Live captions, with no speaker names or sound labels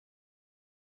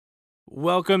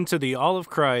Welcome to the All of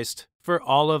Christ for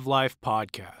All of Life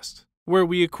podcast, where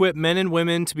we equip men and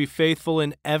women to be faithful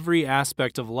in every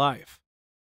aspect of life.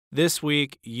 This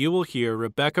week, you will hear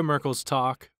Rebekah Merkle's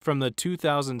talk from the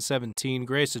 2017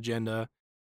 Grace Agenda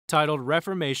titled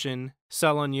Reformation,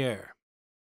 Salonniere.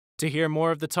 To hear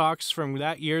more of the talks from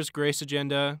that year's Grace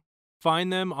Agenda,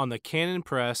 find them on the Canon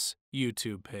Press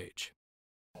YouTube page.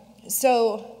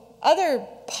 So, other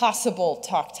possible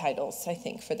talk titles, I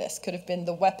think, for this could have been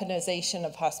the weaponization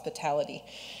of hospitality,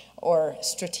 or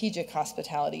strategic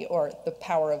hospitality, or the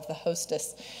power of the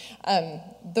hostess.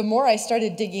 The more I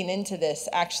started digging into this,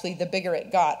 actually, the bigger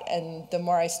it got, and the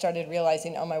more I started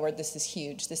realizing, oh my word, this is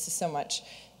huge. This is so much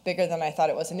bigger than I thought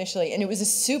it was initially, and it was a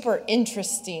super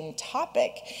interesting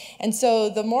topic. And so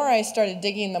the more I started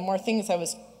digging, the more things I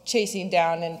was chasing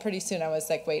down, and pretty soon I was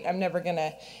like, wait, I'm never going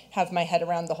to have my head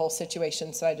around the whole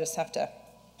situation, so I just have to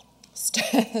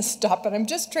stop. And I'm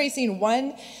just tracing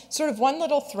one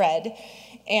little thread,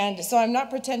 and so I'm not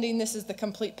pretending this is the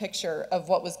complete picture of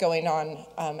what was going on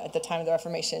at the time of the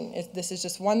Reformation. This is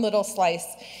just one little slice,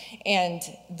 and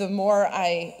the more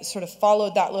I sort of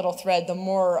followed that little thread, the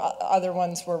more other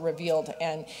ones were revealed,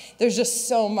 and there's just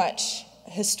so much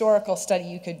historical study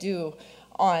you could do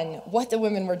on what the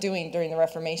women were doing during the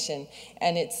Reformation,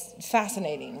 and it's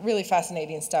fascinating, really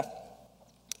fascinating stuff.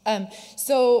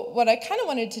 So what I kind of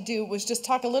wanted to do was just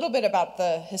talk a little bit about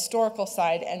the historical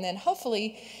side, and then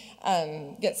hopefully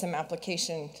get some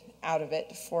application out of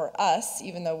it for us,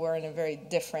 even though we're in a very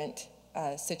different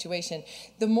situation.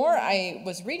 The more I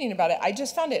was reading about it, I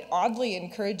just found it oddly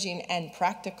encouraging and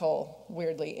practical,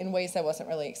 weirdly, in ways I wasn't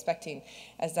really expecting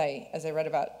as I read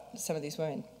about some of these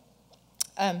women.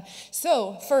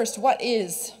 So first, what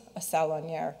is a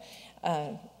salonniere?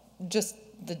 Just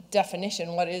the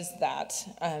definition, what is that?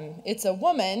 It's a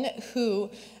woman who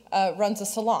runs a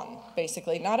salon,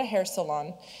 basically, not a hair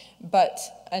salon, but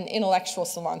an intellectual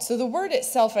salon. So the word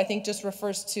itself, I think, just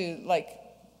refers to like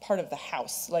part of the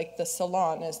house, like the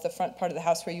salon is the front part of the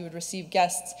house where you would receive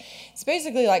guests. It's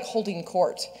basically like holding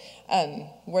court,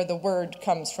 where the word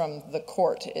comes from the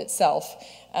court itself.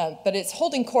 But it's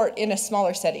holding court in a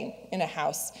smaller setting, in a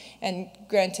house. And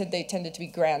granted, they tended to be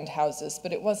grand houses,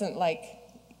 but it wasn't like,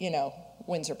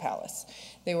 Windsor Palace.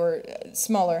 They were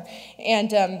smaller.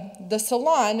 And the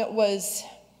salon was,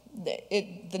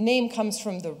 the name comes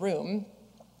from the room,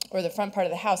 or the front part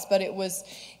of the house, but it was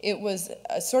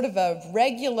a sort of a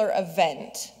regular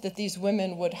event that these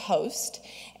women would host,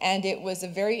 and it was a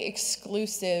very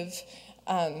exclusive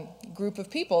group of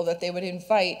people that they would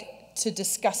invite to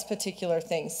discuss particular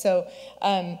things. So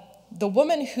the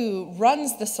woman who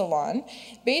runs the salon,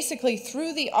 basically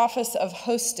through the office of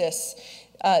hostess,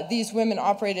 these women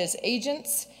operate as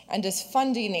agents and as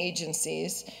funding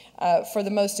agencies for the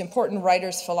most important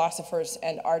writers, philosophers,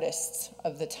 and artists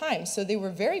of the time. So they were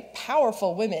very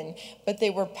powerful women, but they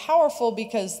were powerful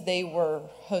because they were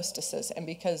hostesses and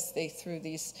because they threw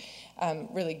these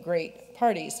really great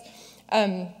parties.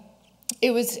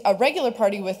 It was a regular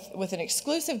party with an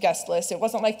exclusive guest list. It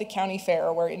wasn't like the county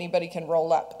fair where anybody can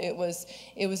roll up. It was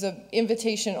an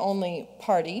invitation-only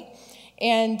party,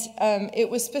 and it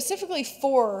was specifically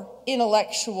for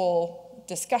intellectual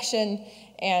discussion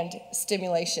and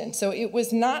stimulation. So it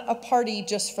was not a party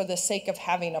just for the sake of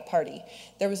having a party.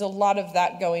 There was a lot of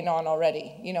that going on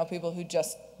already. People who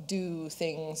just do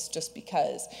things just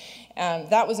because.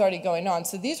 That was already going on.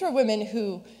 So these were women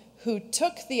who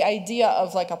took the idea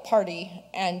of like a party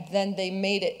and then they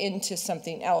made it into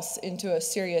something else, into a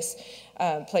serious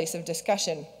place of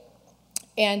discussion.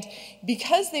 And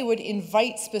because they would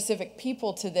invite specific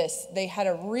people to this, they had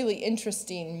a really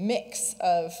interesting mix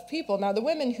of people. Now, the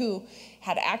women who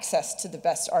had access to the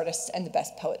best artists and the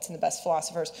best poets and the best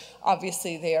philosophers,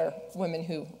 obviously they are women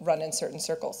who run in certain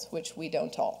circles, which we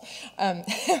don't all.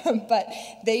 But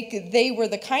they were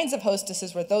the kinds of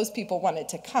hostesses where those people wanted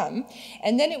to come.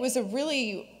 And then it was a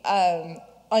really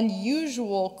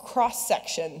unusual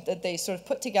cross-section that they sort of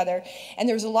put together. And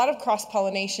there was a lot of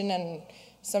cross-pollination and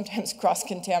sometimes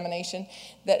cross-contamination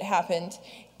that happened,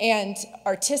 and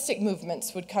artistic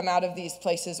movements would come out of these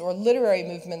places, or literary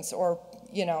movements, or,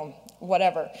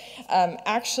 whatever.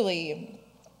 Actually,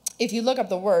 if you look up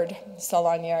the word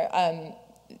salonniere,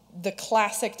 the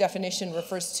classic definition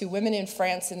refers to women in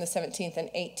France in the 17th and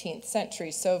 18th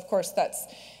centuries, so of course that's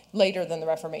later than the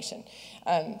Reformation.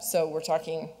 So we're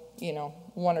talking,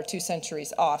 1 or 2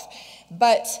 centuries off.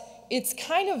 But it's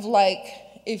kind of like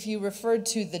if you referred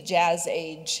to the Jazz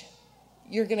Age,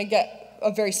 you're going to get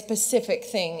a very specific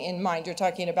thing in mind. You're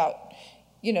talking about,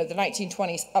 the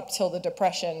 1920s up till the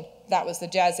Depression, that was the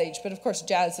Jazz age. But of course,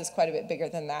 jazz is quite a bit bigger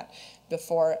than that,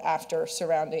 before, after,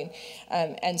 surrounding.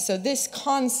 And so this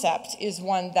concept is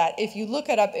one that, if you look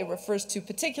it up, it refers to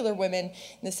particular women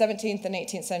in the 17th and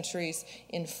 18th centuries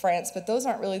in France, but those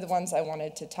aren't really the ones I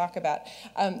wanted to talk about.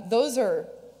 Those are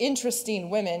interesting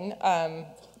women,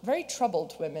 very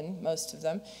troubled women, most of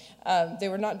them. They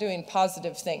were not doing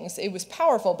positive things. It was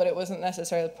powerful, but it wasn't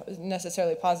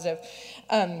necessarily positive.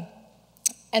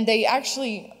 And they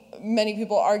actually, many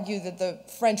people argue that the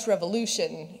French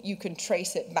Revolution, you can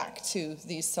trace it back to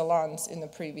these salons in the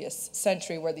previous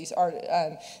century, where these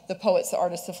the poets, the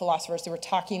artists, the philosophers, they were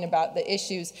talking about the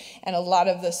issues, and a lot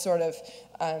of the sort of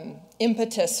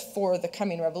impetus for the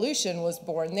coming revolution was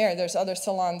born there. There's other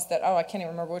salons that, I can't even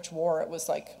remember which war it was,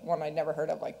 like one I'd never heard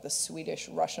of, like the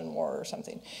Swedish-Russian War or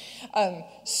something,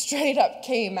 straight up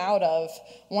came out of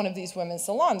one of these women's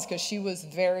salons, because she was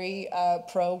very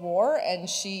pro-war, and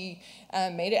she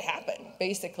made it happen,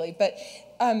 basically. But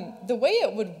the way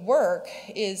it would work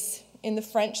is, in the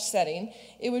French setting,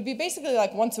 it would be basically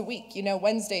like once a week,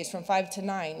 Wednesdays from 5 to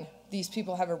 9, these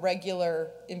people have a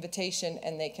regular invitation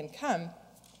and they can come.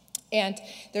 And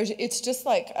it's just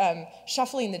like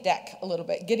shuffling the deck a little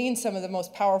bit, getting some of the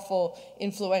most powerful,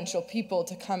 influential people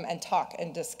to come and talk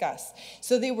and discuss.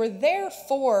 So they were there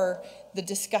for the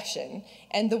discussion,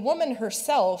 and the woman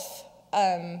herself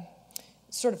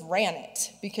sort of ran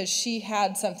it, because she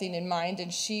had something in mind,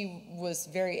 and she was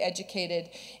very educated,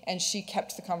 and she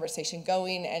kept the conversation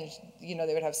going, and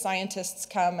they would have scientists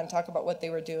come and talk about what they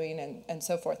were doing, and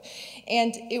so forth.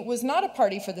 And it was not a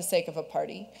party for the sake of a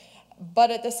party.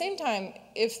 But at the same time,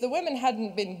 if the women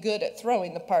hadn't been good at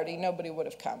throwing the party, nobody would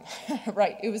have come,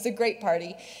 right? It was a great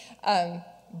party,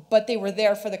 but they were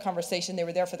there for the conversation, they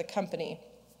were there for the company,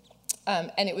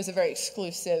 and it was a very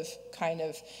exclusive kind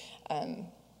of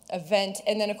event.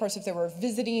 And then, of course, if there were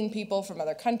visiting people from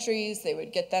other countries, they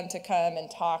would get them to come and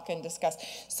talk and discuss.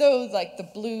 So, like the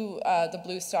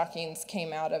blue stockings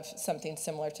came out of something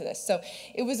similar to this. So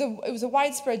it was a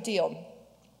widespread deal.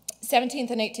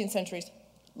 17th and 18th centuries.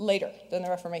 Later than the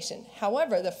Reformation.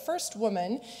 However, the first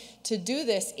woman to do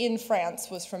this in France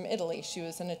was from Italy. She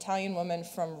was an Italian woman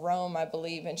from Rome, I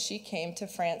believe, and she came to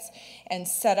France and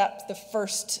set up the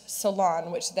first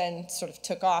salon, which then sort of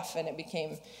took off, and it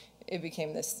became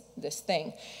this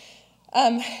thing.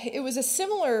 It was a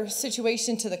similar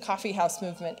situation to the coffee house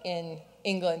movement in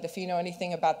England, if you know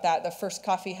anything about that. The first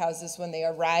coffee houses, when they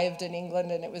arrived in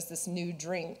England and it was this new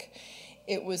drink,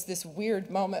 it was this weird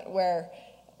moment where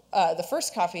the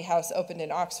first coffee house opened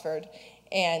in Oxford,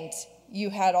 and you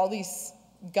had all these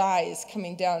guys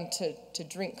coming down to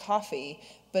drink coffee,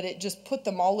 but it just put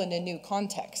them all in a new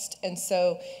context. And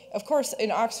so, of course,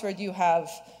 in Oxford you have,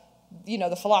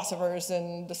 the philosophers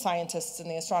and the scientists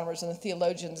and the astronomers and the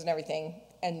theologians and everything,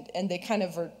 and they kind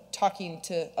of are talking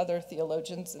to other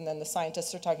theologians, and then the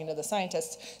scientists are talking to the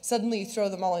scientists. Suddenly you throw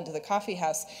them all into the coffee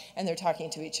house, and they're talking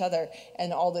to each other,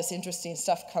 and all this interesting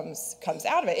stuff comes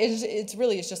out of it.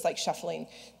 It's just like shuffling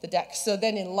the deck. So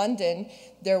then in London,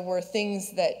 there were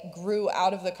things that grew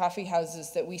out of the coffee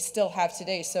houses that we still have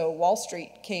today. So Wall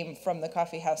Street came from the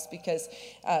coffee house, because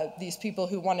these people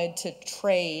who wanted to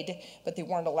trade, but they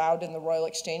weren't allowed in the Royal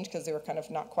Exchange because they were kind of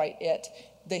not quite it,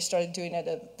 they started doing it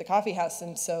at the coffee house,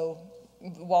 and so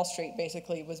Wall Street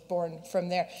basically was born from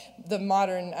there. The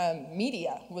modern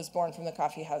media was born from the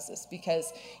coffee houses,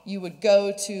 because you would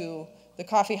go to the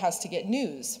coffee house to get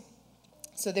news.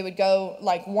 So they would go,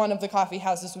 like one of the coffee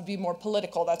houses would be more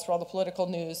political. That's where all the political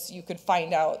news, you could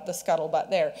find out the scuttlebutt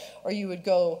there. Or you would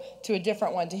go to a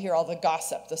different one to hear all the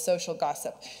gossip, the social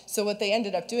gossip. So what they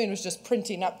ended up doing was just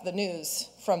printing up the news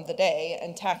from the day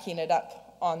and tacking it up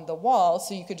on the wall,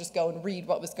 so you could just go and read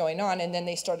what was going on, and then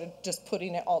they started just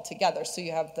putting it all together. So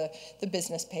you have the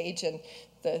business page and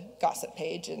the gossip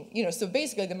page, and so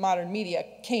basically the modern media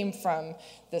came from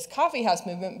this coffee house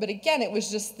movement. But again, it was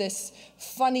just this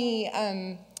funny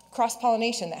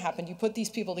cross-pollination that happened. You put these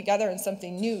people together and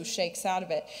something new shakes out of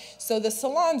it. So the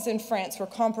salons in France were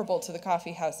comparable to the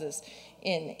coffee houses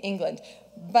in England.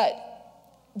 But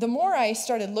the more I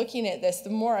started looking at this, the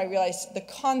more I realized the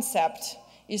concept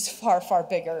is far, far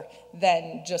bigger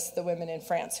than just the women in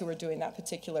France who were doing that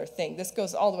particular thing. This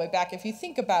goes all the way back. If you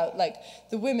think about like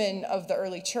the women of the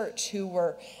early church who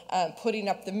were putting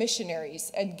up the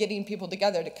missionaries and getting people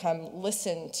together to come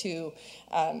listen to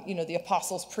the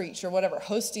apostles preach or whatever,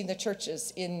 hosting the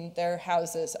churches in their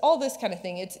houses, all this kind of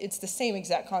thing, it's the same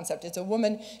exact concept. It's a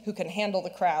woman who can handle the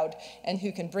crowd and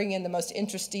who can bring in the most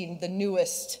interesting, the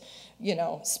newest,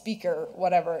 speaker,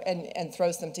 whatever, and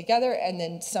throws them together, and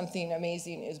then something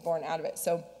amazing is born out of it.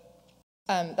 So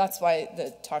That's why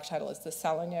the talk title is the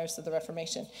Salonniere of the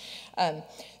Reformation.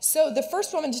 So the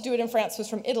first woman to do it in France was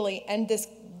from Italy, and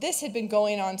this had been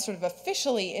going on sort of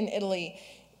officially in Italy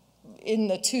in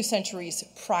the 2 centuries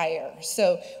prior.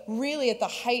 So really at the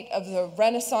height of the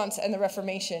Renaissance and the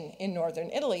Reformation in northern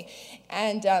Italy.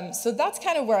 And so that's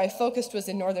kind of where I focused, was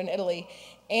in northern Italy.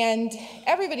 And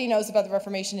everybody knows about the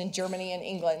Reformation in Germany and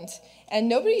England. And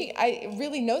nobody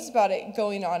really knows about it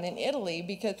going on in Italy,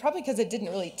 probably because it didn't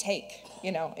really take,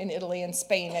 in Italy and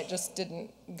Spain. It just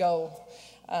didn't go.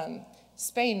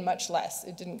 Spain, much less.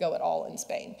 It didn't go at all in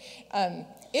Spain.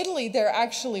 Italy, there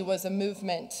actually was a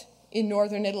movement in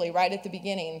northern Italy right at the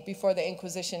beginning, before the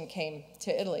Inquisition came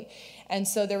to Italy. And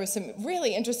so there was some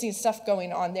really interesting stuff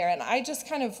going on there. And I just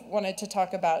kind of wanted to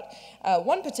talk about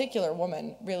one particular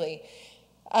woman, really.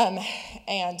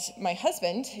 And my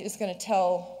husband is going to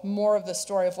tell more of the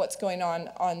story of what's going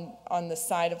on the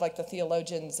side of like the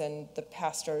theologians and the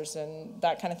pastors and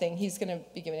that kind of thing. He's going to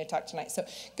be giving a talk tonight. So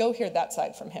go hear that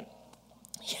side from him.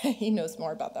 Yeah, he knows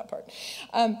more about that part.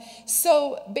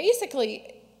 So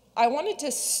basically, I wanted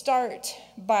to start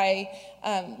by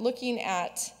looking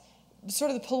at sort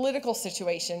of the political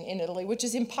situation in Italy, which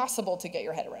is impossible to get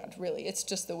your head around, really. It's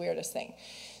just the weirdest thing.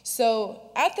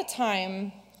 So at the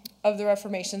time of the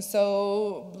Reformation,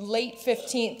 so late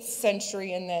 15th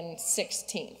century and then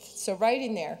 16th, so right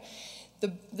in there,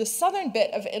 the southern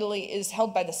bit of Italy is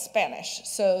held by the Spanish,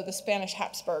 so the Spanish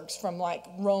Habsburgs from like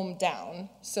Rome down.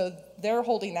 So they're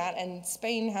holding that, and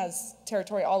Spain has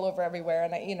territory all over everywhere,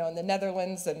 and in the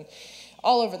Netherlands and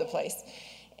all over the place.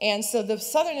 And so the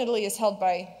southern Italy is held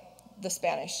by the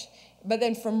Spanish. But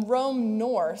then from Rome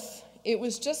north, it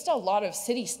was just a lot of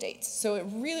city-states. So it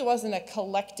really wasn't a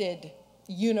collected,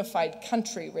 unified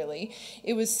country, really.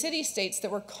 It was city-states that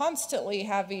were constantly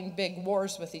having big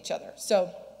wars with each other.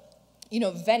 So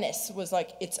Venice was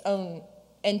like its own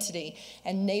entity,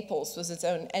 and Naples was its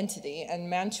own entity, and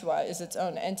Mantua is its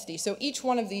own entity. So each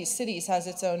one of these cities has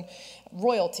its own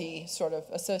royalty sort of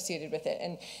associated with it,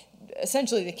 and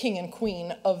essentially the king and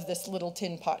queen of this little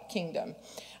tin pot kingdom.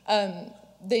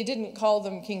 They didn't call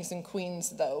them kings and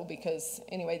queens, though, because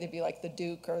anyway, they'd be like the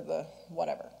duke or the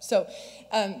whatever. So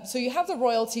you have the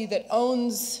royalty that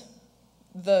owns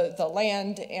the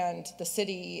land and the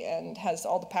city and has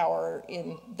all the power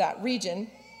in that region.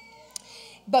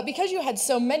 But because you had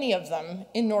so many of them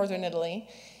in northern Italy,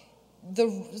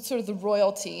 the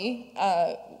royalty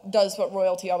does what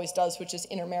royalty always does, which is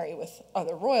intermarry with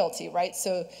other royalty, right?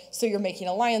 So you're making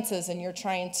alliances and you're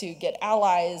trying to get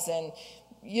allies, and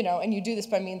you do this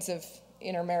by means of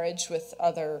intermarriage with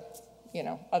other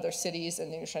cities, and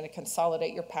then you're trying to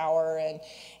consolidate your power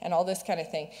and all this kind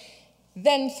of thing.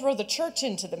 Then throw the church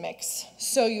into the mix.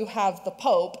 So you have the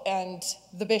Pope and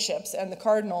the bishops and the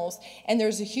cardinals, and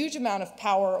there's a huge amount of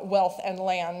power, wealth, and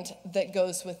land that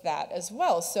goes with that as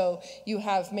well. So you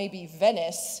have maybe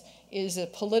Venice is a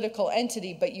political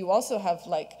entity, but you also have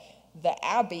like the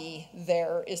abbey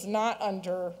there is not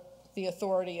under the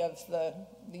authority of the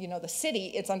city.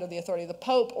 It's under the authority of the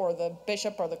Pope or the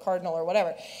bishop or the cardinal or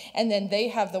whatever. And then they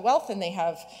have the wealth, and they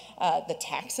have the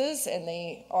taxes, and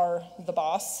they are the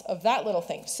boss of that little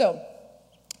thing. So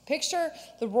picture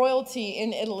the royalty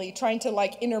in Italy trying to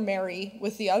like intermarry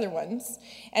with the other ones,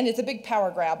 and it's a big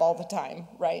power grab all the time,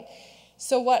 right?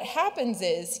 So what happens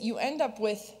is you end up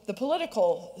with the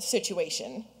political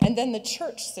situation, and then the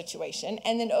church situation,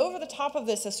 and then over the top of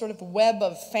this, a sort of web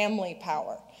of family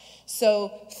power.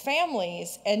 So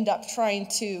families end up trying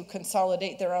to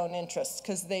consolidate their own interests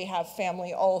because they have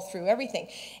family all through everything.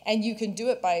 And you can do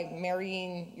it by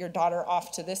marrying your daughter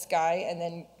off to this guy and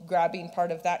then grabbing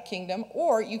part of that kingdom,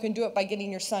 or you can do it by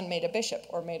getting your son made a bishop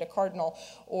or made a cardinal,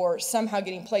 or somehow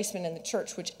getting placement in the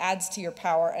church, which adds to your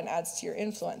power and adds to your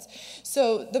influence.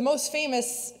 So the most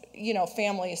famous,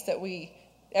 families that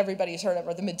everybody's heard of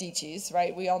are the Medicis,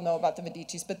 right? We all know about the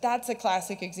Medicis, but that's a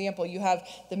classic example. You have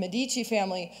the Medici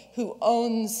family who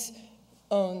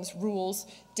rules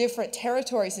different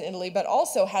territories in Italy, but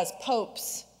also has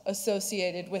popes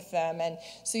associated with them. And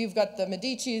so you've got the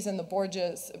Medicis and the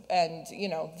Borgias and,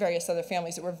 various other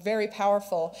families that were very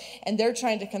powerful, and they're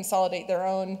trying to consolidate their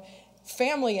own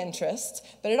family interests.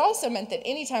 But it also meant that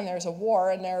anytime there was a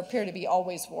war, and there appear to be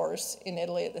always wars in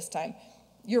Italy at this time,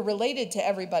 you're related to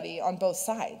everybody on both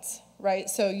sides, right?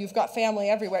 So you've got family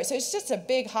everywhere. So it's just a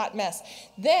big hot mess.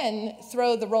 Then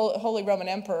throw the Holy Roman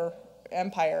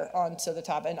Empire onto the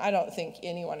top, and I don't think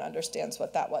anyone understands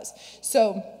what that was.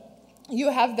 So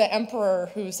you have the emperor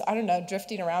who's,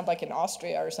 drifting around like in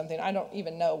Austria or something. I don't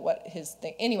even know what his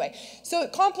thing. Anyway, so a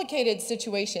complicated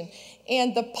situation,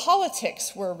 and the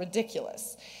politics were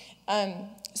ridiculous.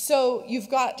 So you've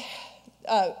got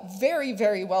very,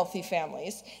 very wealthy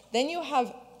families. Then you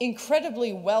have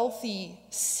incredibly wealthy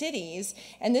cities,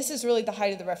 and this is really the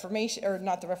height of the Reformation, or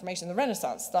not the Reformation, the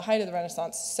Renaissance, the height of the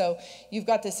Renaissance. So you've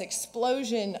got this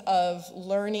explosion of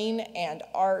learning and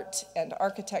art and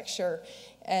architecture,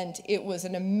 and it was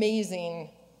an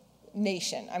amazing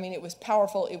nation. I mean, it was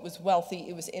powerful, it was wealthy,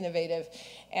 it was innovative,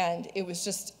 and it was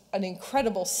just an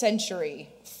incredible century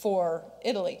for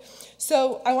Italy.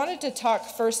 So I wanted to talk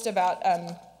first about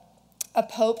a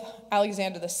Pope,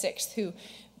 Alexander VI, who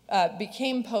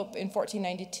became Pope in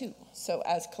 1492. So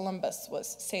as Columbus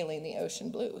was sailing the ocean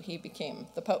blue, he became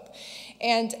the Pope.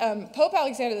 And Pope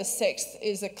Alexander VI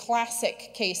is a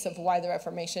classic case of why the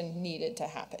Reformation needed to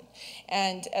happen.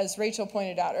 And as Rachel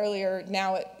pointed out earlier,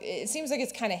 now it seems like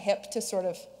it's kind of hip to sort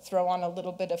of throw on a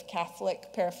little bit of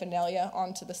Catholic paraphernalia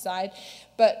onto the side.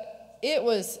 But it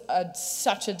was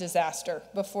such a disaster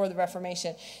before the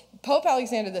Reformation. Pope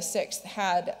Alexander VI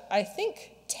had, I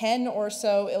think, 10 or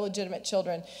so illegitimate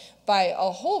children by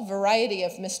a whole variety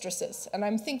of mistresses. And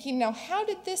I'm thinking, now, how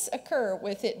did this occur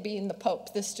with it being the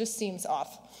Pope? This just seems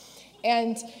off.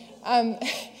 And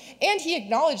he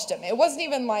acknowledged them. It wasn't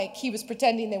even like he was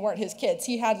pretending they weren't his kids.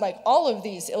 He had like all of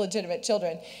these illegitimate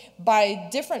children by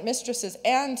different mistresses.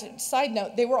 And side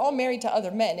note, they were all married to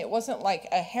other men. It wasn't like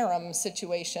a harem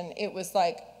situation. It was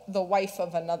like the wife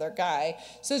of another guy.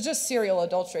 So it's just serial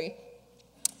adultery.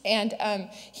 And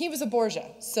he was a Borgia.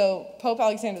 So Pope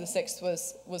Alexander VI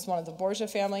was one of the Borgia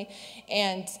family.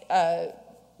 And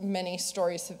many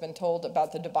stories have been told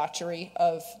about the debauchery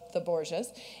of the Borgias.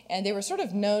 And they were sort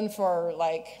of known for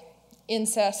like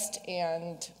incest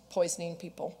and poisoning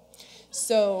people.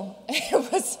 So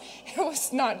it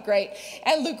was not great.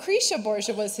 And Lucretia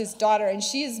Borgia was his daughter, and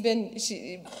she has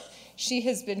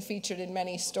been featured in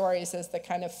many stories as the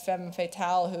kind of femme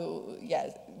fatale who,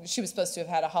 she was supposed to have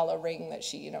had a hollow ring that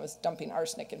she, was dumping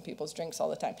arsenic in people's drinks all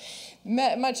the time.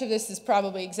 Much of this is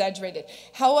probably exaggerated.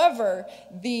 However,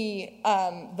 the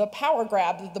power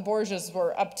grab that the Borgias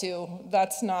were up to,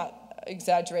 that's not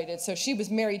exaggerated. So she was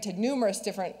married to numerous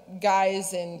different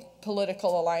guys in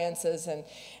political alliances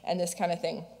and this kind of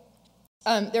thing.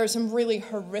 There were some really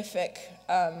horrific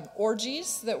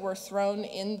orgies that were thrown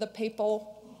in the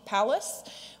papal palace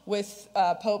with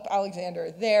Pope Alexander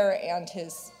there and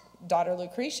his daughter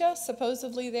Lucretia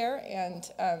supposedly there. And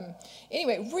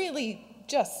anyway, really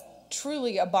just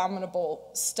truly abominable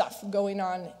stuff going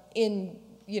on in,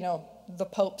 the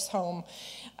Pope's home.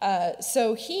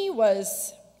 So he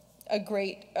was a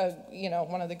great,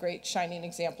 one of the great shining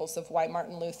examples of why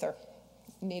Martin Luther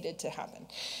needed to happen.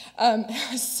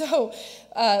 So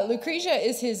Lucretia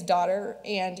is his daughter,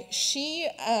 and she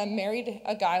married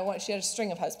a guy. She had a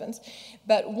string of husbands,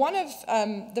 but one of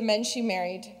the men she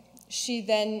married, she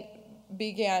then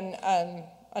began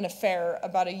an affair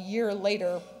about a year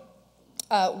later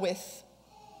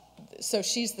so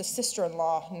she's the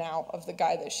sister-in-law now of the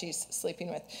guy that she's sleeping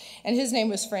with. And his name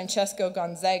was Francesco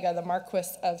Gonzaga, the Marquis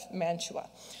of Mantua.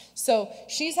 So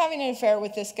she's having an affair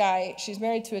with this guy. She's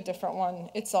married to a different one.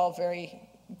 It's all very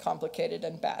complicated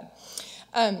and bad.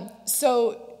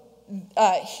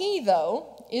 He,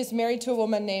 though, is married to a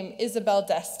woman named Isabel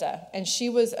d'Este, and she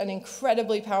was an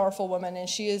incredibly powerful woman, and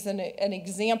she is an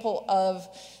example of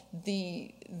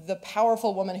the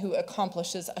powerful woman who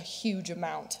accomplishes a huge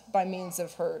amount by means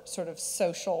of her sort of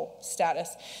social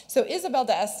status. So Isabel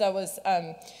d'Este was,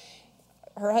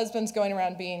 her husband's going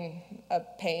around being a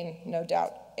pain, no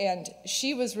doubt, and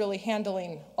she was really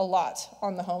handling a lot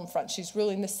on the home front. She's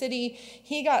ruling the city.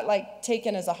 He got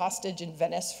taken as a hostage in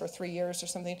Venice for 3 years or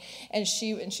something, and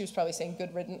she was probably saying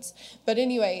good riddance. But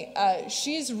anyway,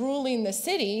 she's ruling the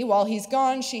city while he's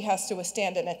gone. She has to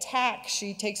withstand an attack.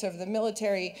 She takes over the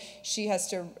military. She has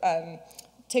to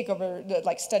take over,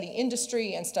 study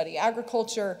industry and study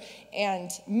agriculture. And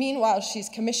meanwhile, she's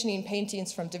commissioning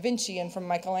paintings from Da Vinci and from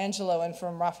Michelangelo and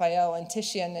from Raphael and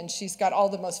Titian. And she's got all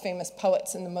the most famous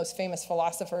poets and the most famous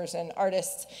philosophers and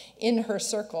artists in her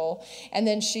circle. And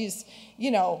then she's,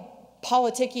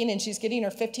 politicking, and she's getting her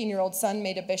 15-year-old son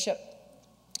made a bishop.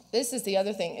 This is the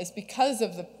other thing, is because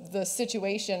of the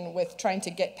situation with trying to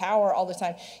get power all the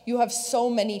time, you have so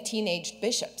many teenage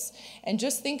bishops. And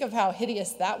just think of how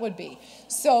hideous that would be.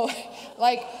 So,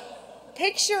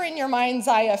 picture in your mind's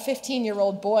eye a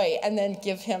 15-year-old boy and then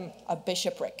give him a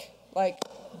bishopric.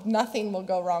 Nothing will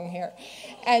go wrong here.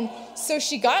 And so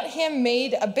she got him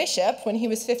made a bishop when he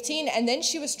was 15, and then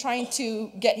she was trying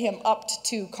to get him upped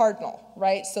to cardinal,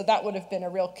 right? So that would have been a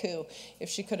real coup if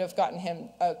she could have gotten him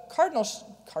a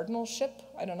cardinalship?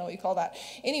 I don't know what you call that.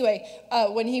 Anyway,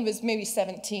 when he was maybe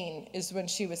 17 is when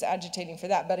she was agitating for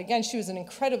that. But again, she was an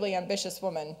incredibly ambitious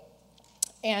woman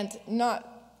and not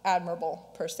admirable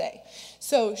per se.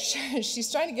 So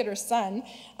she's trying to get her son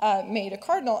made a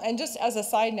cardinal. And just as a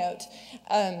side note,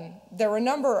 there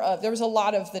was a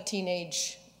lot of the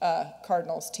teenage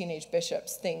cardinals, teenage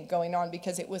bishops thing going on,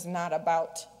 because it was not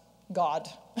about God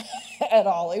at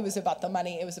all. It was about the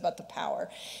money. It was about the power.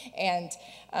 And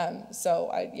so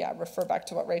I refer back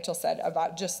to what Rachel said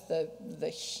about just the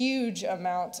huge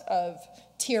amount of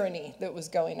tyranny that was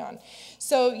going on.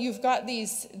 So you've got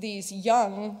these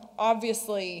young,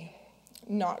 obviously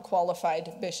not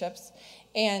qualified bishops.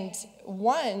 And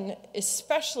one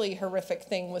especially horrific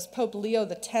thing was Pope Leo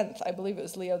X, I believe it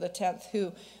was Leo X,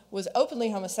 who was openly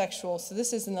homosexual. So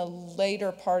this is in the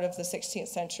later part of the 16th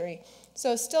century.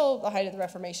 So still the height of the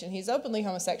Reformation. He's openly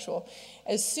homosexual.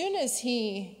 As soon as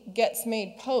he gets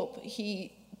made pope,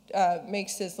 he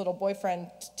makes his little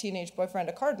teenage boyfriend,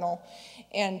 a cardinal.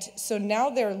 And so now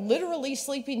they're literally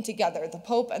sleeping together, the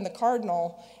pope and the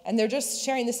cardinal, and they're just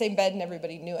sharing the same bed, and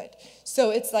everybody knew it.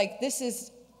 So it's like, this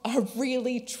is a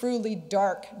really, truly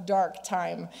dark, dark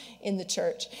time in the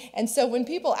church. And so when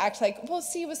people act like, well,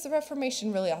 see, was the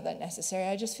Reformation really all that necessary?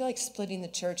 I just feel like splitting the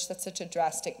church, that's such a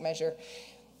drastic measure.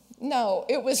 No,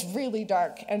 it was really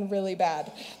dark and really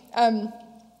bad.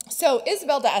 So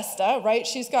Isabel d'Este, right,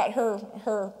 she's got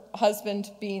her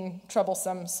husband being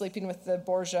troublesome, sleeping with the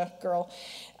Borgia girl,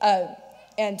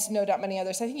 and no doubt many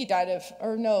others. I think he died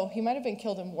he might have been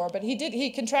killed in war, but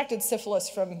he contracted syphilis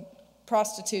from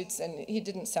prostitutes, and he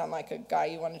didn't sound like a guy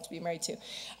you wanted to be married to.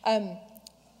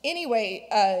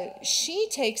 Anyway, she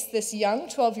takes this young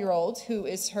 12-year-old, who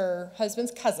is her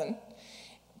husband's cousin,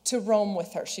 to Rome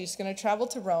with her. She's going to travel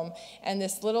to Rome, and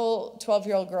this little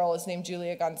 12-year-old girl is named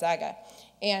Julia Gonzaga.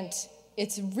 And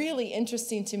it's really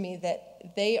interesting to me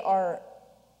that they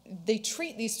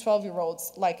treat these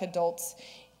 12-year-olds like adults,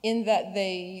 in that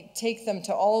they take them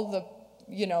to all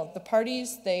the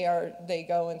parties. They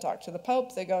go and talk to the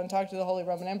Pope, they go and talk to the Holy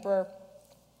Roman Emperor,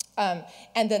 and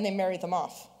then they marry them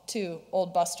off to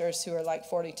old busters who are like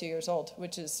 42 years old,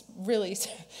 which is really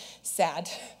sad.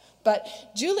 But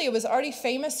Julia was already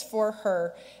famous for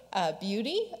her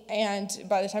beauty, and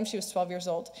by the time she was 12 years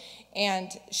old,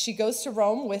 and she goes to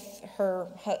Rome with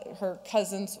her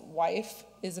cousin's wife,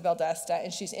 Isabel d'Este,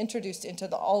 and she's introduced into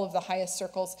all of the highest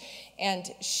circles, and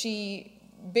she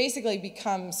basically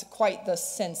becomes quite the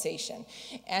sensation.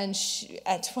 And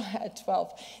at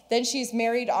 12, then she's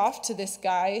married off to this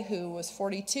guy who was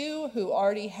 42, who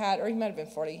already had, or he might have been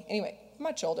 40, anyway,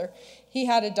 much older. He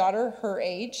had a daughter her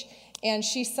age, and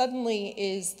she suddenly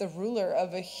is the ruler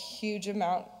of a huge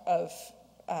amount of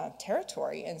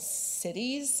territory and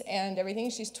cities and everything.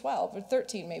 She's 12 or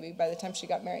 13 maybe by the time she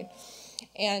got married.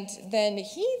 And then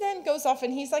he goes off,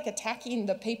 and he's like attacking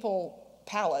the papal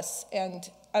palace, and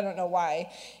I don't know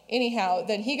why. Anyhow,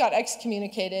 then he got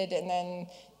excommunicated, and then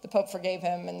the Pope forgave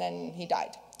him, and then he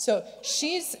died. So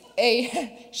she's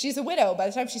a widow by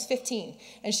the time she's 15,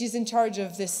 and she's in charge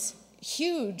of this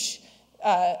huge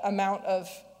amount of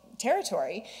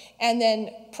territory, and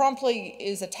then promptly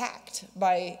is attacked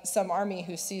by some army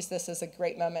who sees this as a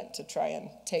great moment to try and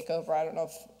take over.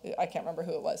 I can't remember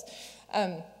who it was.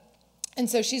 And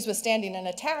so she's withstanding an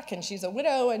attack, and she's a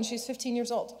widow, and she's 15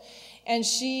 years old. And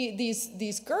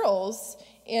these girls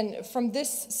from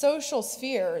this social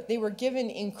sphere, they were given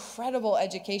incredible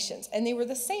educations, and they were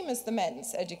the same as the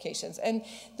men's educations. And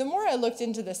the more I looked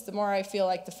into this, the more I feel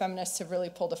like the feminists have really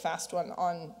pulled a fast one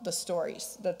on the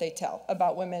stories that they tell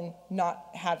about women not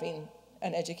having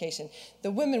an education.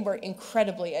 The women were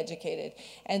incredibly educated.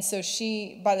 And so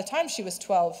by the time she was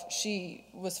 12, she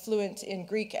was fluent in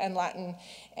Greek and Latin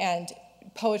and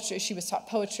poetry. She was taught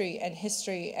poetry and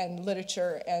history and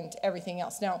literature and everything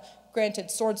else. Now, granted,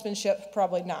 swordsmanship,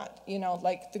 probably not.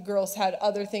 Like the girls had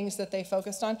other things that they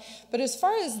focused on. But as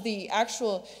far as the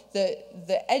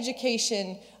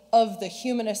education of the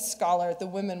humanist scholar, the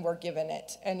women were given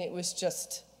it. And it's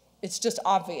just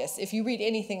obvious. If you read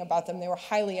anything about them, they were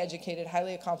highly educated,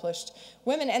 highly accomplished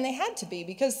women, and they had to be,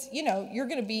 because, you're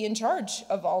going to be in charge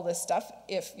of all this stuff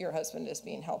if your husband is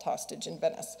being held hostage in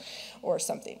Venice or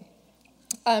something.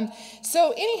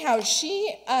 So anyhow,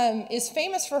 she is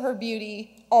famous for her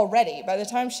beauty already by the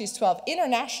time she's 12,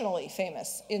 internationally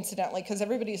famous, incidentally, because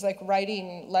everybody's like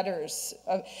writing letters.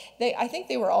 I think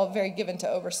they were all very given to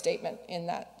overstatement in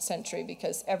that century,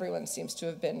 because everyone seems to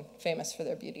have been famous for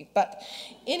their beauty. But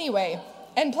anyway,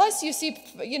 and plus you see,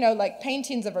 like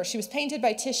paintings of her. She was painted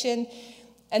by Titian,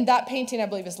 and that painting I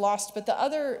believe is lost, but the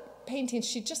other paintings,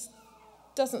 she just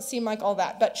doesn't seem like all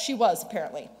that, but she was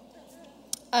apparently.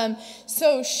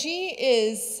 So she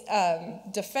is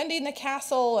defending the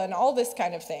castle and all this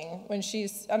kind of thing when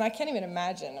and I can't even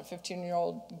imagine a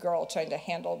 15-year-old girl trying to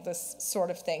handle this sort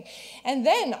of thing. And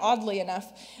then, oddly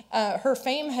enough, her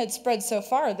fame had spread so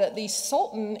far that the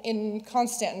Sultan in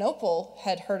Constantinople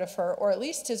had heard of her, or at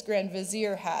least his Grand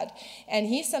Vizier had. And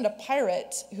he sent a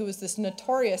pirate, who was this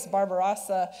notorious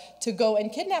Barbarossa, to go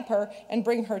and kidnap her and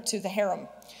bring her to the harem.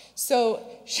 So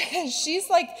she's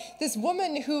like this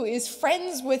woman who is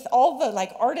friends with all the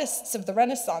artists of the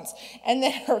Renaissance, and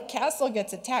then her castle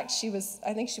gets attacked.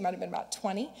 I think she might have been about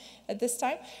 20 at this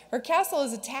time. Her castle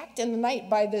is attacked in the night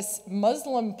by this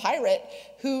Muslim pirate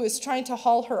who is trying to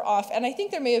haul her off. And I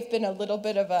think there may have been a little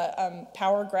bit of a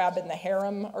power grab in the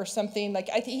harem or something.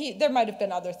 There might have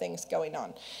been other things going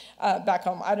on back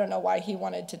home. I don't know why he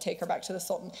wanted to take her back to the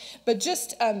Sultan. But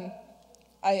just,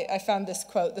 I found this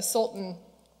quote. The Sultan,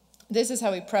 this is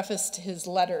how he prefaced his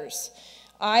letters.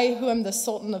 I, who am the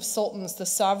Sultan of Sultans, the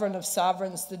sovereign of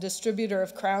sovereigns, the distributor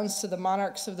of crowns to the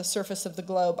monarchs of the surface of the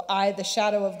globe, I, the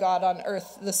shadow of God on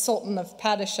earth, the Sultan of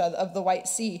Padishah of the White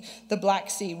Sea, the Black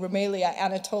Sea, Rumelia,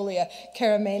 Anatolia,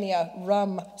 Karamania,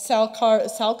 Rum,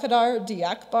 Salkadar,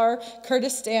 Diakbar,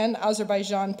 Kurdistan,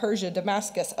 Azerbaijan, Persia,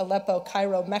 Damascus, Aleppo,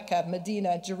 Cairo, Mecca,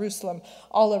 Medina, Jerusalem,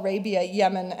 all Arabia,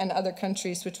 Yemen, and other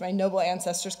countries which my noble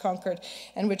ancestors conquered,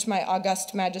 and which my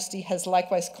august majesty has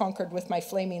likewise conquered with my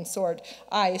flaming sword.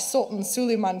 I, Sultan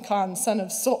Suleiman Khan, son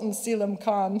of Sultan Selim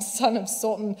Khan, son of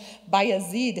Sultan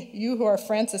Bayezid, you who are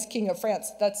Francis, king of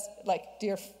France. That's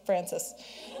dear Francis.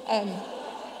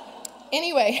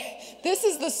 Anyway, this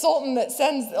is the Sultan that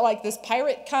sends, this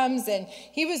pirate comes, and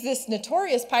he was this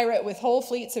notorious pirate with whole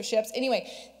fleets of ships.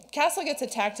 Anyway, castle gets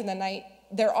attacked in the night.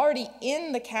 They're already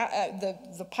in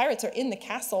the pirates are in the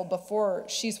castle before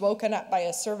she's woken up by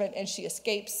a servant, and she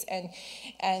escapes, and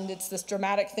it's this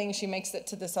dramatic thing. She makes it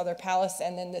to this other palace,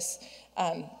 and then this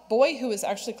boy who was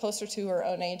actually closer to her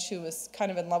own age, who was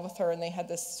kind of in love with her, and they had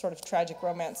this sort of tragic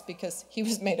romance because he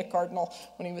was made a cardinal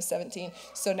when he was 17,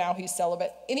 so now he's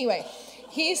celibate. Anyway,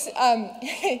 he's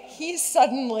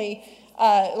suddenly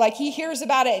he hears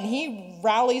about it, and he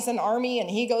rallies an army, and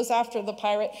he goes after the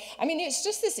pirate. I mean, it's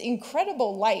just this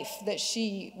incredible life that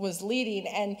she was leading,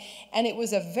 and it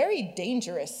was a very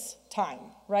dangerous time,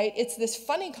 right? It's this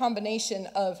funny combination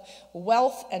of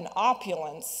wealth and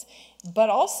opulence, but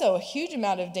also a huge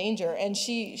amount of danger. And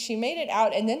she made it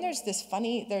out. And then there's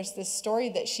this story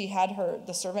that she had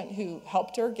the servant who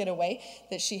helped her get away,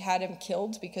 that she had him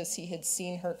killed because he had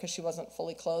seen her, because she wasn't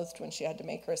fully clothed when she had to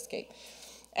make her escape.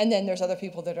 And then there's other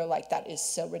people that are like, that is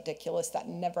so ridiculous. That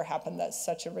never happened. That's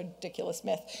such a ridiculous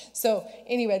myth. So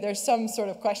anyway, there's some sort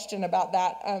of question about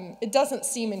that. It doesn't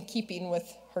seem in keeping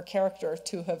with her character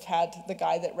to have had the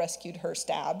guy that rescued her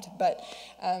stabbed, but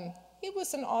it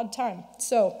was an odd time.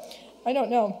 So I don't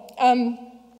know.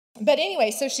 But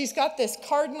anyway, so she's got this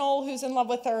cardinal who's in love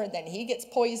with her, and then he gets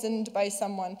poisoned by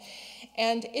someone.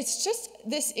 And it's just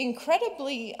this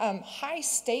incredibly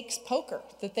high-stakes poker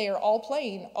that they are all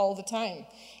playing all the time,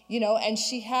 and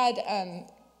she had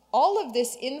all of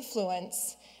this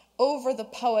influence over the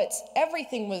poets.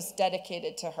 Everything was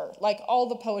dedicated to her. All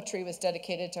the poetry was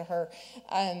dedicated to her.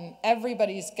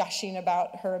 Everybody's gushing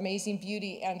about her amazing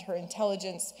beauty and her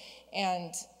intelligence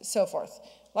and so forth.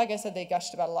 Like I said, they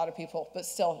gushed about a lot of people, but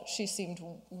still, she seemed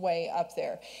way up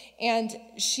there. And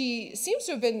she seems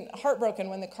to have been heartbroken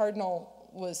when the cardinal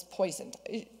was poisoned.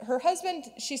 Her husband,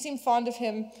 she seemed fond of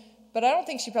him, but I don't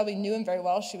think she probably knew him very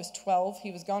well. She was 12.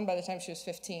 He was gone by the time she was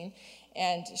 15,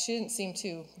 and she didn't seem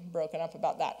too broken up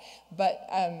about that. But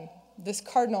this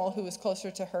cardinal, who was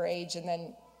closer to her age, and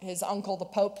then his uncle, the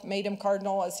Pope, made him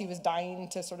cardinal as he was dying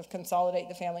to sort of consolidate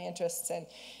the family interests. And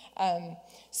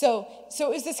so it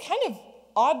was this kind of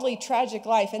oddly tragic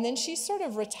life. And then she sort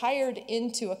of retired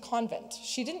into a convent.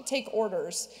 She didn't take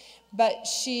orders, but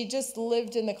she just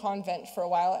lived in the convent for a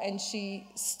while, and she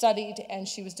studied, and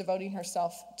she was devoting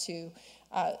herself to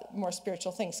more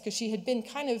spiritual things, because she had been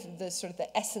kind of the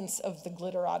essence of the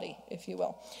glitterati, if you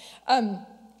will.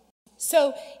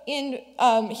 So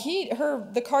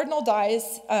the cardinal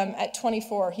dies at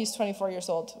 24. He's 24 years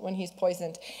old when he's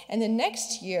poisoned. And the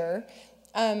next year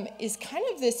is kind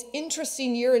of this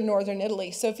interesting year in northern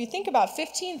Italy. So if you think about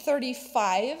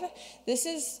 1535, this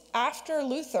is after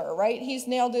Luther, right? He's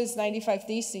nailed his 95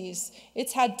 Theses.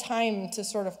 It's had time to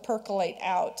sort of percolate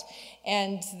out.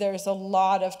 And there's a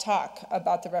lot of talk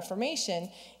about the Reformation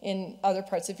in other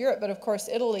parts of Europe. But of course,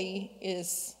 Italy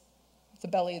is the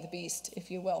belly of the beast, if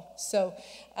you will. So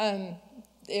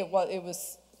it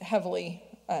was heavily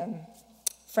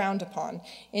frowned upon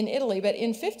in Italy. But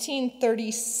in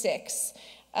 1536,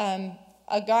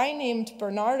 a guy named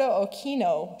Bernardo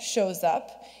Ochino shows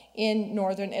up in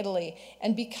northern Italy.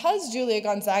 And because Julia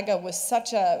Gonzaga was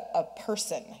such a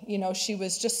person, she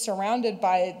was just surrounded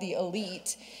by the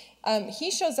elite,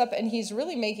 he shows up and he's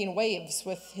really making waves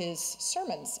with his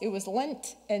sermons. It was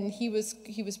Lent, and he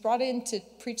was brought in to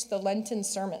preach the Lenten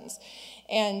sermons.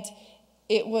 And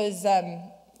it was,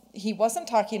 he wasn't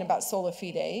talking about sola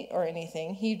fide or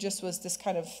anything. He just was this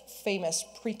kind of famous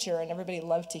preacher, and everybody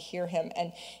loved to hear him.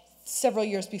 And several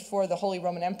years before, the Holy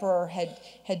Roman Emperor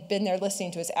had been there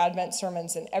listening to his Advent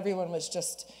sermons, and everyone was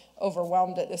just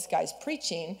overwhelmed at this guy's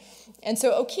preaching. And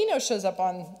so Okino shows up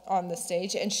on the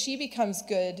stage, and she becomes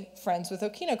good friends with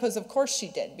Okino, because of course she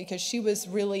did, because she was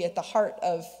really at the heart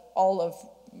of all of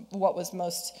what was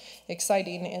most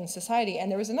exciting in society.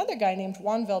 And there was another guy named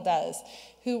Juan Valdez,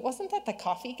 who, wasn't that the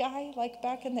coffee guy, like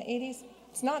back in the 80s?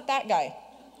 It's not that guy.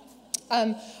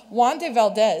 Juan de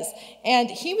Valdez, and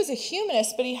he was a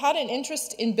humanist, but he had an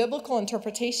interest in biblical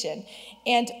interpretation.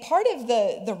 And part of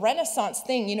the Renaissance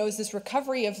thing, is this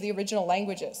recovery of the original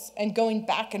languages and going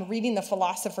back and reading the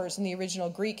philosophers in the original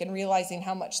Greek and realizing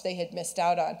how much they had missed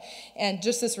out on. And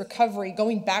just this recovery,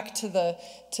 going back to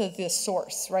the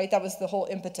source, right? That was the whole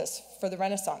impetus for the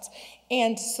Renaissance.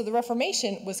 And so the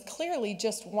Reformation was clearly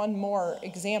just one more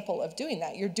example of doing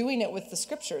that. You're doing it with the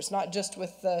scriptures, not just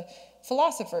with the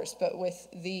philosophers, but with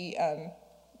the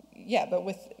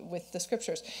with the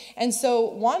scriptures. And so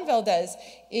Juan Valdez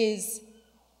is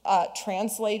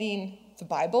translating the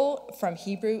Bible from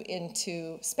Hebrew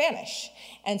into Spanish,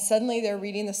 and suddenly they're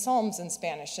reading the Psalms in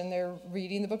Spanish, and they're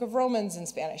reading the book of Romans in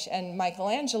Spanish. And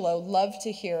Michelangelo loved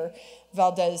to hear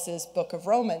Valdez's book of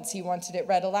Romans. He wanted it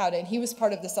read aloud, and he was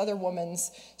part of this other woman's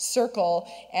circle,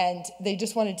 and they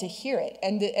just wanted to hear it.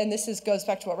 And this goes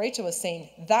back to what Rachel was saying.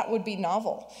 That would be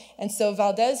novel. And so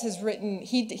Valdez has written,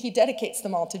 he dedicates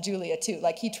them all to Julia too.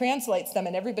 Like, he translates them,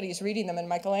 and everybody's reading them, and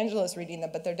Michelangelo's reading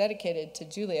them, but they're dedicated to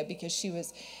Julia because she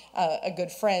was a good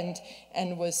friend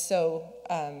and was so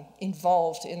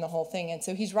involved in the whole thing. And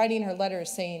so he's writing her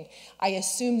letters saying, I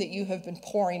assume that you have been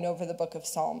poring over the book of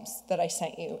Psalms that I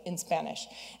sent you in Spanish.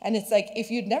 And it's like, if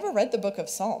you'd never read the book of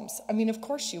Psalms, I mean, of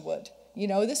course you would.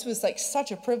 This was like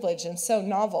such a privilege and so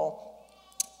novel.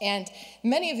 And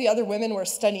many of the other women were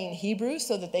studying Hebrew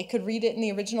so that they could read it in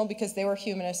the original, because they were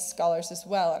humanist scholars as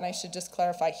well. And I should just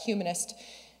clarify, humanist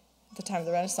at the time of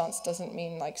the Renaissance doesn't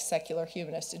mean like secular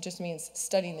humanist. It just means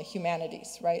studying the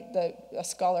humanities, right? A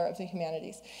scholar of the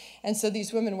humanities. And so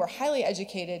these women were highly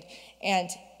educated and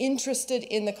interested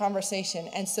in the conversation.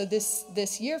 And so this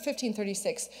year,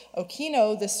 1536,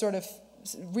 Okino, this sort of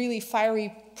really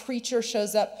fiery preacher,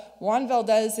 shows up. Juan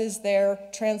Valdez is there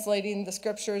translating the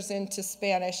scriptures into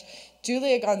Spanish.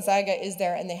 Julia Gonzaga is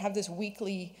there, and they have this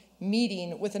weekly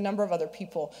meeting with a number of other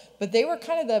people. But they were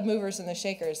kind of the movers and the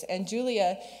shakers. And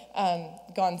Julia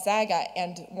Gonzaga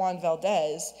and Juan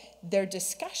Valdez, their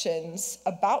discussions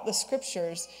about the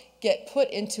scriptures get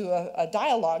put into a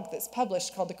dialogue that's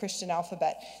published called The Christian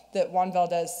Alphabet that Juan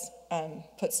Valdez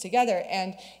puts together.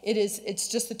 And it's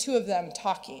just the two of them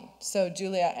talking, so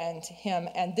Julia and him.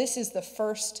 And this is the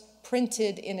first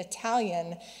printed in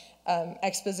Italian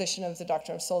exposition of the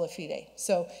doctrine of sola fide.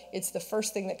 So it's the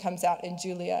first thing that comes out, and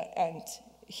Julia and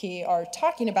he are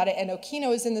talking about it, and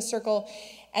Okino is in the circle,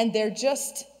 and they're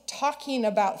just talking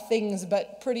about things,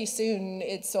 but pretty soon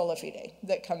it's sola fide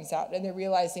that comes out, and they're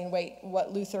realizing, wait,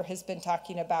 what Luther has been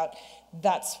talking about,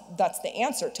 that's the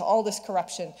answer to all this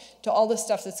corruption, to all this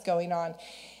stuff that's going on.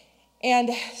 And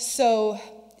so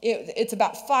it's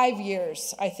about 5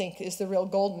 years, I think, is the real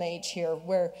golden age here,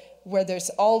 where there's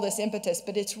all this impetus,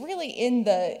 but it's really in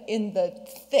the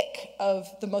thick of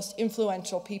the most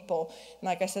influential people. And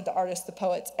like I said, the artists, the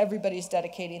poets, everybody's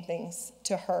dedicating things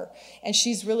to her. And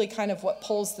she's really kind of what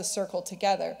pulls the circle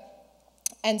together.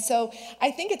 And so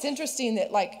I think it's interesting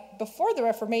that, like, before the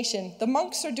Reformation, the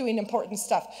monks are doing important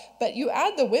stuff, but you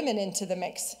add the women into the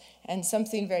mix, and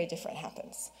something very different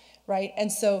happens. Right?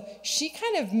 And so she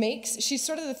kind of she's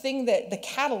sort of the thing the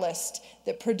catalyst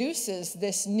that produces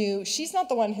this new, she's not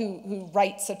the one who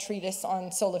writes a treatise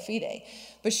on sola fide,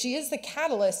 but she is the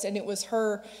catalyst, and it was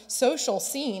her social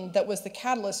scene that was the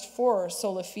catalyst for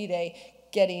sola fide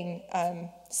getting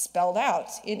spelled out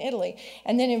in Italy.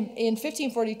 And then in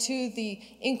 1542, the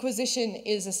Inquisition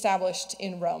is established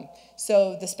in Rome.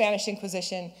 So the Spanish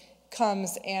Inquisition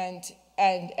comes, and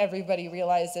everybody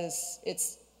realizes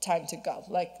it's time to go.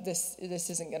 Like, this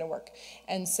isn't going to work.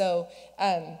 And so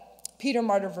Peter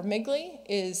Martyr Vermigli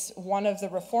is one of the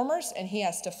reformers, and he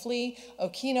has to flee.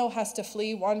 Okino has to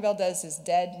flee. Juan Valdez is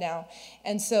dead now.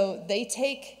 And so they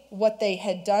take what they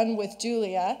had done with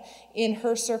Julia in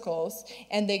her circles,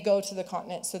 and they go to the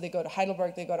continent. So they go to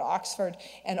Heidelberg, they go to Oxford,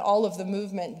 and all of the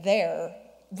movement there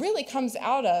really comes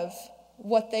out of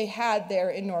what they had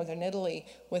there in northern Italy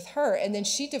with her. And then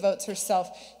she devotes herself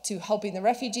to helping the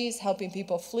refugees, helping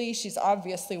people flee. She's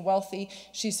obviously wealthy.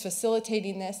 She's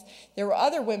facilitating this. There were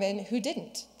other women who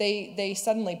didn't. They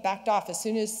suddenly backed off as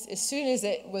soon as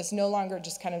it was no longer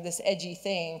just kind of this edgy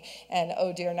thing and,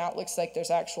 oh dear, now it looks like there's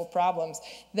actual problems.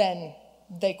 Then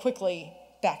they quickly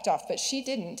backed off, but she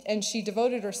didn't, and she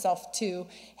devoted herself to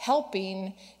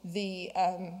helping the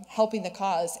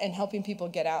cause and helping people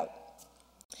get out.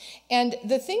 And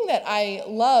the thing that I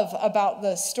love about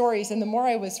the stories, and the more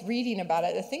I was reading about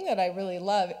it, the thing that I really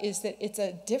love is that it's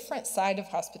a different side of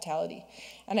hospitality.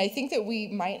 And I think that we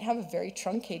might have a very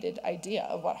truncated idea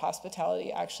of what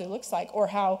hospitality actually looks like or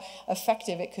how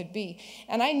effective it could be.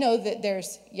 And I know that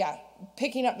there's,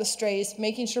 picking up the strays,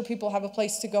 making sure people have a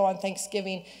place to go on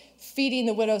Thanksgiving, feeding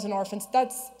the widows and orphans,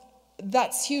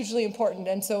 that's hugely important.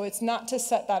 And so it's not to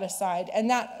set that aside. And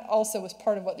that also was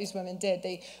part of what these women did.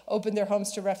 They opened their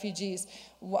homes to refugees.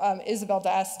 Isabel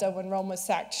d'Este, when Rome was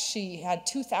sacked, she had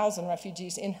 2,000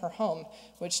 refugees in her home,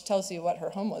 which tells you what her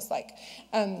home was like.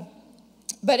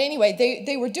 But anyway,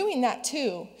 they were doing that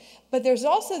too. But there's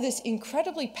also this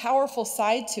incredibly powerful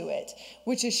side to it,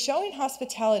 which is showing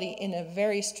hospitality in a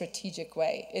very strategic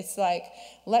way. It's like,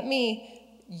 let me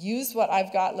use what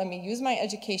I've got, let me use my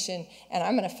education, and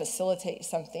I'm going to facilitate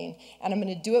something. And I'm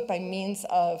going to do it by means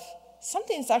of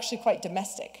something that's actually quite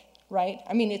domestic, right?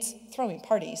 I mean, it's throwing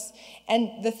parties.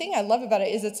 And the thing I love about it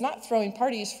is it's not throwing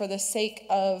parties for the sake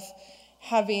of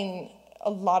having a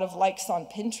lot of likes on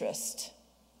Pinterest,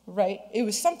 right? It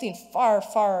was something far,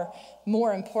 far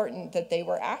more important that they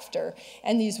were after.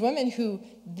 And these women who,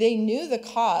 they knew the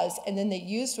cause, and then they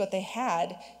used what they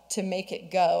had to make it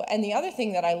go. And the other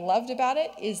thing that I loved about it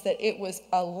is that it was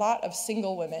a lot of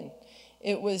single women.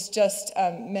 It was just,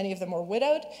 many of them were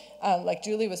widowed. Like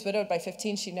Julie was widowed by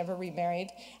 15. She never remarried.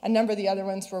 A number of the other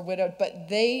ones were widowed, but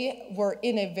they were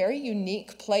in a very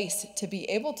unique place to be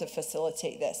able to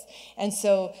facilitate this. And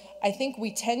so I think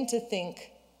we tend to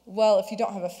think, well, if you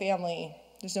don't have a family,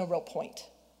 there's no real point,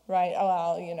 right?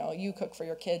 Oh, well, you cook for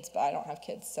your kids, but I don't have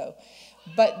kids, so.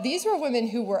 But these were women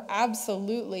who were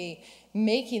absolutely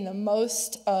making the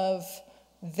most of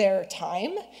their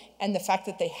time and the fact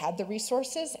that they had the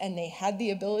resources and they had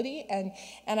the ability. And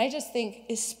I just think,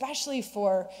 especially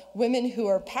for women who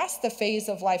are past the phase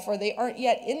of life, or they aren't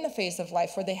yet in the phase of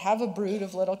life, where they have a brood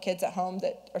of little kids at home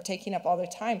that are taking up all their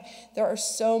time, there are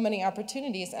so many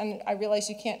opportunities. And I realize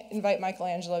you can't invite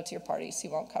Michelangelo to your parties. He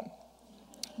won't come.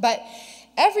 But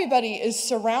everybody is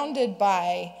surrounded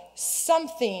by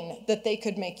something that they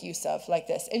could make use of like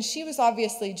this. And she was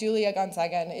obviously, Julia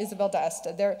Gonzaga and Isabel d'Este,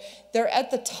 they're at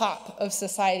the top of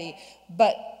society,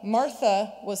 but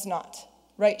Martha was not,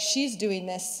 right? She's doing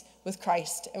this with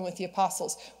Christ and with the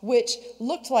apostles, which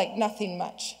looked like nothing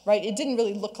much, right? It didn't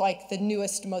really look like the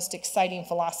newest, most exciting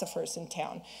philosophers in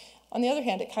town. On the other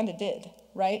hand, it kind of did,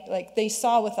 right? Like they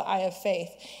saw with the eye of faith.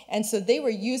 And so they were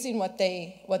using what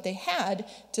they had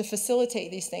to facilitate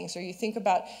these things. Or you think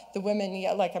about the women,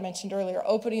 like I mentioned earlier,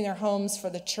 opening their homes for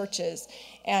the churches,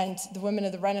 and the women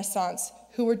of the Renaissance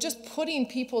who were just putting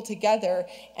people together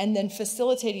and then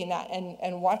facilitating that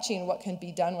and watching what can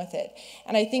be done with it.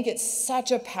 And I think it's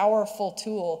such a powerful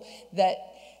tool that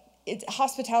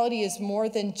hospitality is more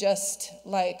than just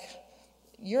like,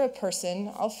 you're a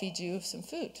person, I'll feed you some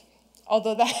food.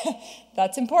 Although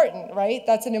that's important, right?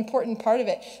 That's an important part of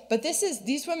it. But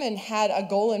these women had a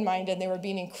goal in mind, and they were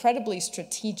being incredibly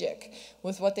strategic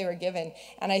with what they were given.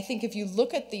 And I think if you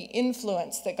look at the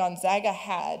influence that Gonzaga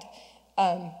had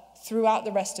throughout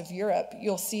the rest of Europe,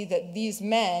 you'll see that these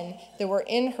men that were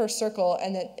in her circle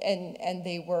and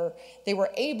they were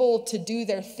able to do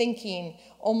their thinking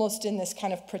almost in this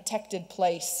kind of protected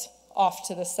place off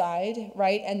to the side,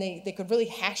 right? And they could really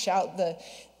hash out the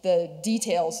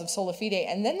details of Sola Fide.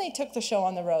 And then they took the show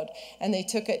on the road, and they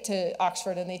took it to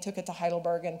Oxford, and they took it to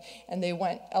Heidelberg, and they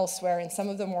went elsewhere. And some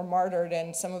of them were martyred,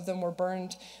 and some of them were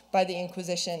burned by the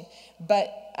Inquisition.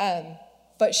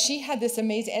 But she had this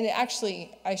amazing, and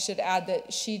actually, I should add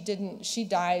that she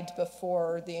died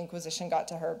before the Inquisition got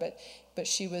to her, but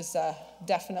she was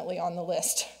definitely on the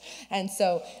list. And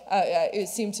so it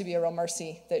seemed to be a real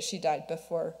mercy that she died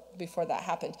before that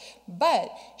happened. But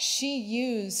she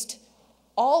used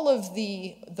all of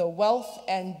the wealth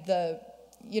and the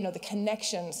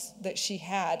connections that she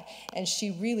had, and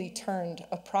she really turned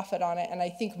a profit on it. And I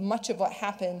think much of what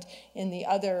happened in the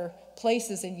other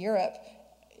places in Europe,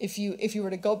 if you were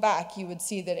to go back, you would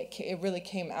see that it really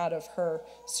came out of her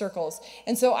circles.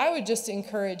 And so I would just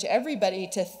encourage everybody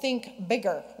to think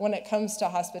bigger when it comes to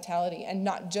hospitality, and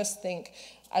not just think,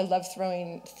 I love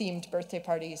throwing themed birthday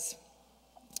parties.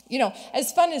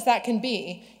 as fun as that can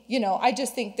be, I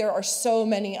just think there are so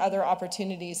many other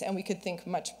opportunities, and we could think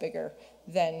much bigger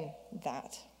than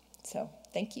that. So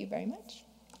thank you very much.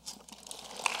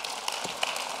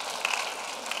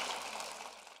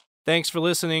 Thanks for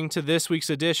listening to this week's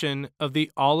edition of the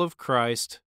All of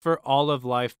Christ for All of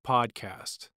Life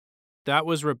podcast. That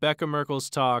was Rebekah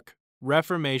Merkle's talk,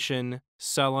 Reformation,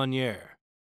 Salonniere.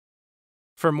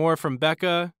 For more from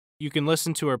Becca, you can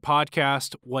listen to her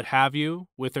podcast, What Have You,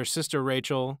 with her sister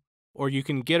Rachel, or you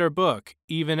can get her book,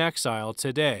 Even Exile,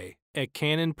 today at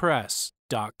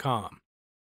canonpress.com.